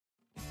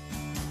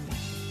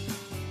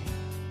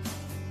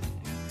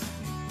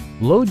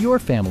Load your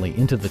family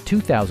into the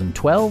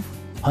 2012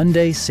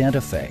 Hyundai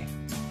Santa Fe.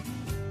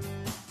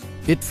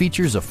 It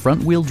features a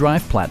front-wheel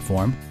drive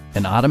platform,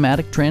 an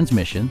automatic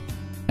transmission,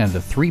 and a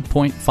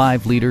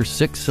 3.5-liter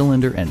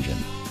six-cylinder engine.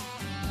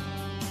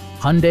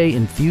 Hyundai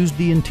infused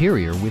the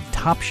interior with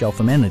top-shelf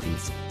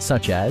amenities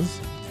such as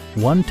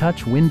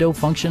one-touch window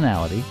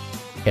functionality,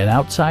 an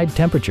outside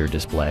temperature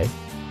display,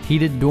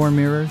 heated door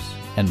mirrors,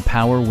 and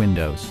power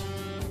windows.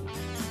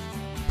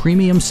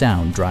 Premium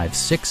sound drives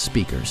 6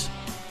 speakers,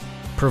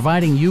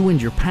 providing you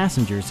and your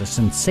passengers a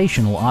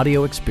sensational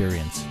audio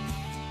experience.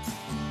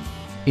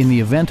 In the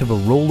event of a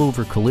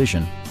rollover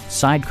collision,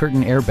 side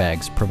curtain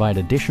airbags provide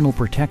additional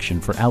protection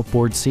for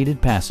outboard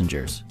seated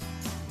passengers.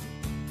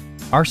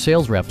 Our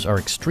sales reps are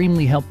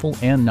extremely helpful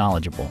and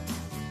knowledgeable.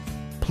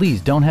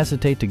 Please don't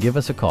hesitate to give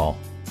us a call.